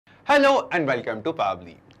Hello and welcome to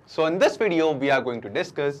Pabbly. So in this video, we are going to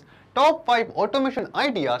discuss top 5 automation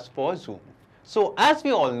ideas for Zoom. So as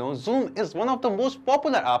we all know, Zoom is one of the most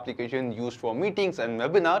popular applications used for meetings and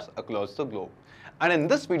webinars across the globe. And in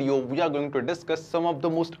this video, we are going to discuss some of the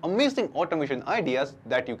most amazing automation ideas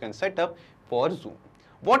that you can set up for Zoom.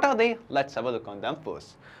 What are they? Let's have a look on them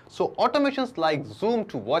first. So automations like Zoom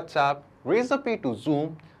to WhatsApp, Razorpay to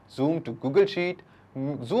Zoom, Zoom to Google Sheet,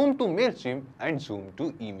 Zoom to MailChimp, and Zoom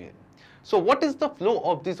to email. So what is the flow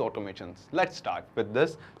of these automations? Let's start with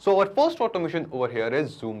this. So our first automation over here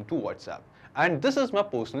is Zoom to WhatsApp. And this is my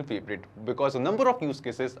personal favorite because the number of use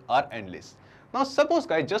cases are endless. Now suppose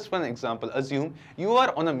guys, just for an example, assume you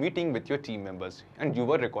are on a meeting with your team members and you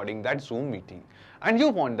were recording that Zoom meeting. And you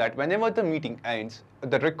want that whenever the meeting ends,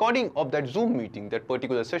 the recording of that Zoom meeting, that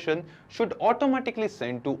particular session, should automatically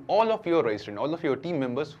send to all of your registrants, all of your team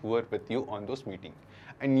members who are with you on those meetings.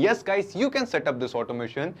 And yes guys, you can set up this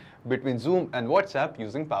automation between Zoom and WhatsApp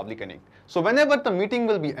using Pabbly Connect. So whenever the meeting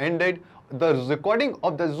will be ended, the recording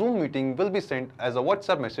of the Zoom meeting will be sent as a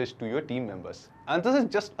WhatsApp message to your team members. And this is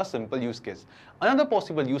just a simple use case. Another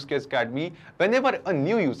possible use case can be whenever a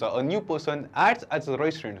new user, a new person adds as a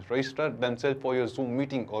registrant, register themselves for your Zoom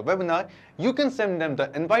meeting or webinar, you can send them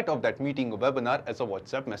the invite of that meeting or webinar as a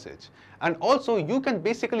WhatsApp message. And also you can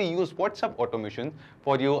basically use WhatsApp automation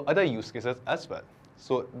for your other use cases as well.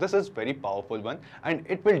 So this is very powerful one, and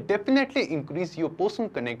it will definitely increase your personal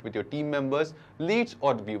connect with your team members, leads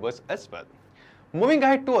or viewers as well. Moving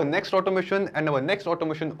ahead to our next automation, and our next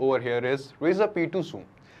automation over here is Razorpay to Zoom.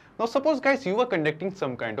 Now suppose guys, you are conducting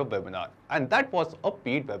some kind of webinar and that was a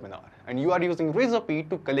paid webinar and you are using Razorpay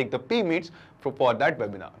to collect the payments for that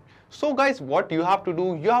webinar. So guys, what you have to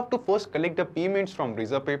do, you have to first collect the payments from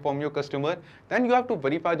Razorpay from your customer, then you have to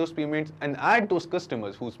verify those payments and add those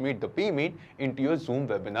customers who's made the payment into your Zoom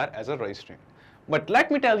webinar as a registrant. But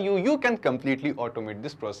let me tell you, you can completely automate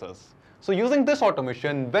this process. So using this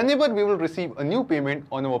automation, whenever we will receive a new payment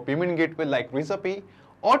on our payment gateway like Razorpay,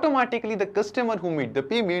 automatically the customer who made the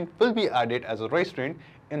payment will be added as a registrant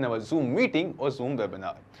in our Zoom meeting or Zoom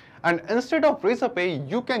webinar. And instead of Razorpay,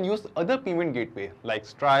 you can use other payment gateway like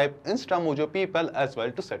Stripe, Instamojo, PayPal as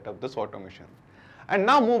well to set up this automation. And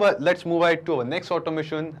now let's move ahead to our next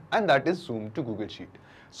automation, and that is Zoom to Google Sheet.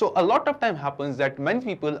 So a lot of time happens that many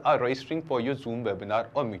people are registering for your Zoom webinar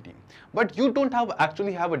or meeting, but you don't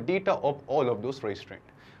actually have a data of all of those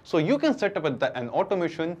registrants. So you can set up an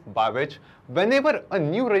automation by which whenever a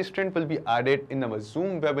new registrant will be added in our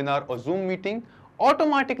Zoom webinar or Zoom meeting,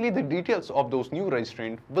 automatically the details of those new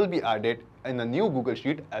registrants will be added in a new Google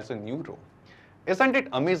Sheet as a new row. Isn't it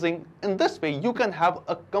amazing? In this way, you can have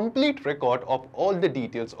a complete record of all the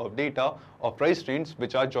details of data of registrants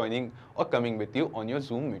which are joining or coming with you on your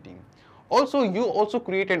Zoom meeting. Also, you also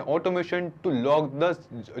create an automation to log the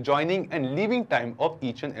joining and leaving time of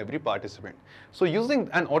each and every participant. So using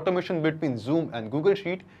an automation between Zoom and Google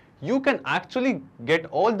Sheet, you can actually get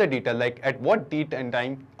all the data like at what date and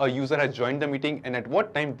time a user has joined the meeting and at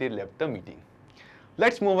what time they left the meeting.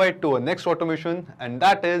 Let's move ahead to our next automation, and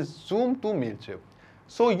that is Zoom to MailChimp.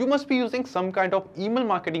 So you must be using some kind of email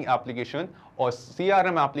marketing application or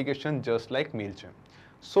CRM application just like MailChimp.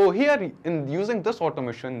 So here in using this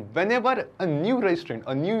automation, whenever a new registrant,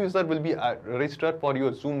 a new user will be registered for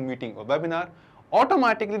your Zoom meeting or webinar,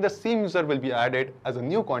 automatically the same user will be added as a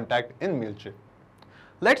new contact in MailChimp.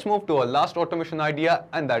 Let's move to our last automation idea,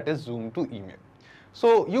 and that is Zoom to email.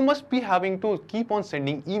 So you must be having to keep on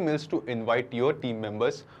sending emails to invite your team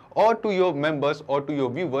members or to your members or to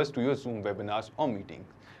your viewers to your Zoom webinars or meetings.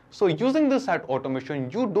 So using this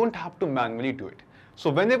automation, you don't have to manually do it. So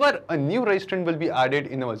whenever a new registrant will be added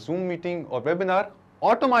in our Zoom meeting or webinar,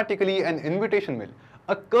 automatically an invitation mail,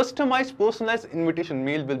 a customized personalized invitation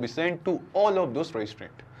mail will be sent to all of those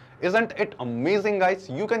registrants. Isn't it amazing guys?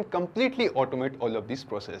 You can completely automate all of this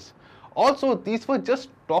process. Also, these were just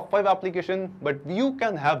top 5 applications, but you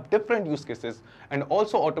can have different use cases and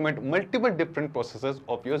also automate multiple different processes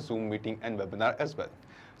of your Zoom meeting and webinar as well.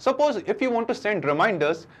 Suppose if you want to send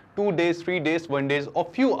reminders 2 days, 3 days, 1 day or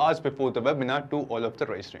few hours before the webinar to all of the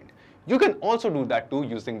registrants. You can also do that too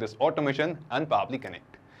using this automation and Pabbly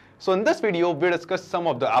Connect. So in this video, we discussed some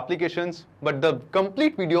of the applications, but the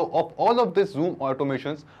complete video of all of these Zoom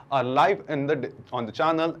automations are live on the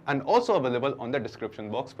channel and also available on the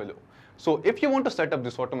description box below. So if you want to set up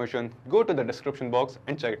this automation, go to the description box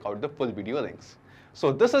and check out the full video links.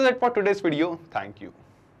 So this is it for today's video. Thank you.